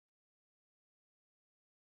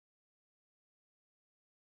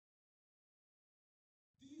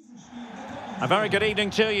A very good evening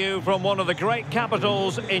to you from one of the great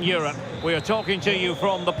capitals in Europe. We are talking to you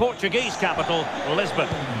from the Portuguese capital, Lisbon.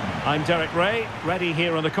 I'm Derek Ray, ready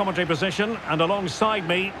here in the commentary position, and alongside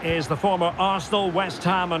me is the former Arsenal, West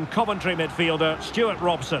Ham and Coventry midfielder, Stuart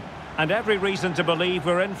Robson. And every reason to believe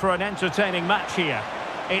we're in for an entertaining match here.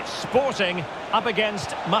 It's Sporting up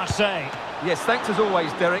against Marseille. Yes, thanks as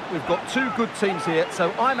always, Derek. We've got two good teams here,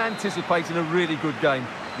 so I'm anticipating a really good game.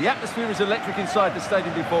 The atmosphere is electric inside the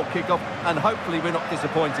stadium before kick-off, and hopefully we're not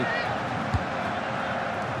disappointed.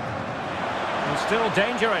 And still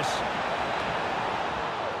dangerous.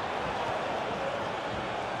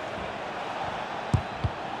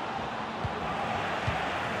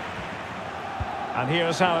 And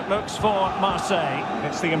here's how it looks for Marseille.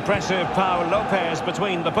 It's the impressive Pau Lopez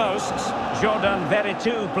between the posts. Jordan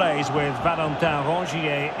Veretout plays with Valentin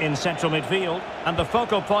Rongier in central midfield. And the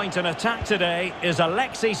focal point in attack today is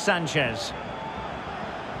Alexis Sanchez.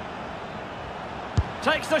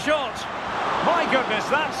 Takes the shot. My goodness,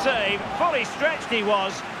 that save. Fully stretched he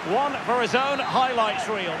was. One for his own highlights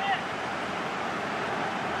reel.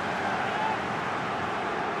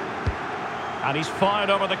 And he's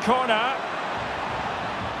fired over the corner.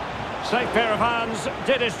 Safe pair of hands,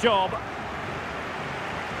 did his job.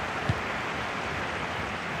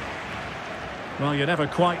 Well, you never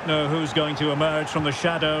quite know who's going to emerge from the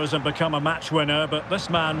shadows and become a match winner, but this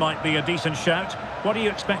man might be a decent shout. What are you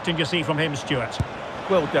expecting to see from him, Stuart?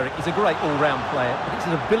 Well, Derek, he's a great all-round player, but it's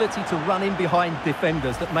his ability to run in behind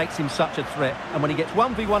defenders that makes him such a threat. And when he gets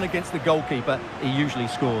 1v1 against the goalkeeper, he usually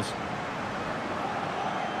scores.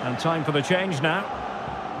 And time for the change now.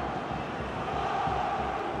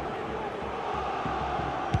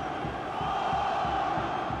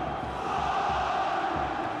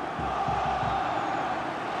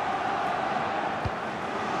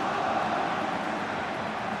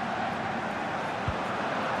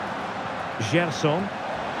 Gerson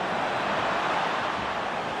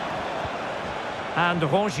and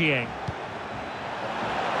Rongier.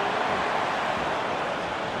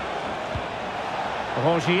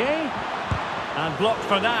 And blocked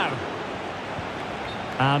for now.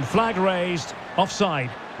 And flag raised, offside.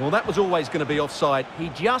 Well, that was always going to be offside. He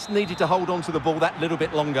just needed to hold on to the ball that little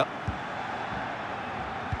bit longer.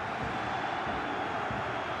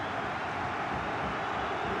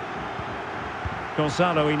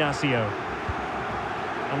 Gonzalo Inacio.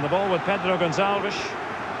 And the ball with Pedro Gonçalves.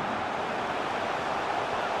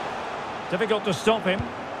 Difficult to stop him.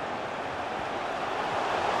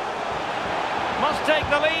 Must take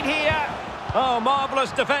the lead here. Oh,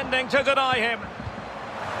 marvellous defending to deny him.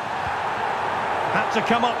 Had to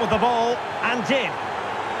come up with the ball, and did.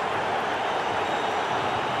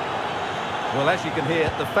 Well, as you can hear,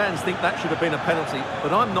 the fans think that should have been a penalty,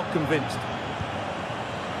 but I'm not convinced.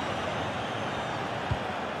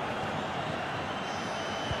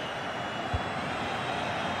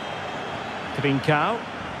 Trincao.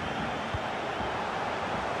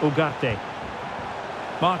 Ugarte.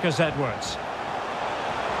 Marcus Edwards.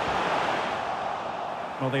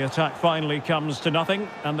 Well, the attack finally comes to nothing,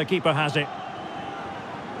 and the keeper has it.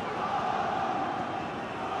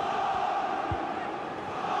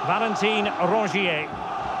 Valentin Rongier.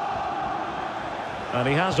 And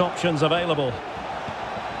he has options available.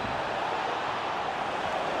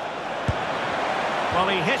 Well,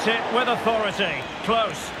 he hit it with authority.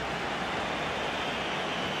 Close.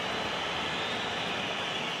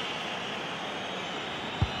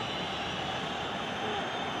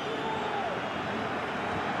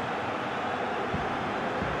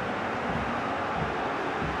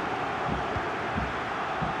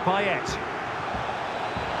 Payet.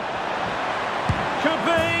 Could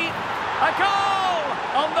be a goal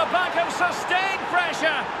on the back of sustained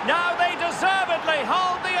pressure. Now they deservedly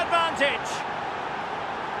hold the advantage.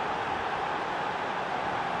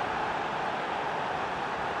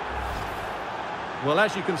 Well,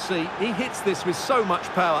 as you can see, he hits this with so much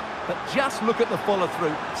power, but just look at the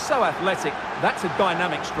follow-through. So athletic. That's a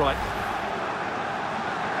dynamic strike.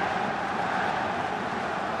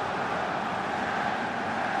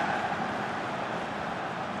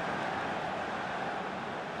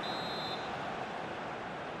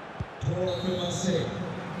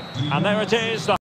 And there it is.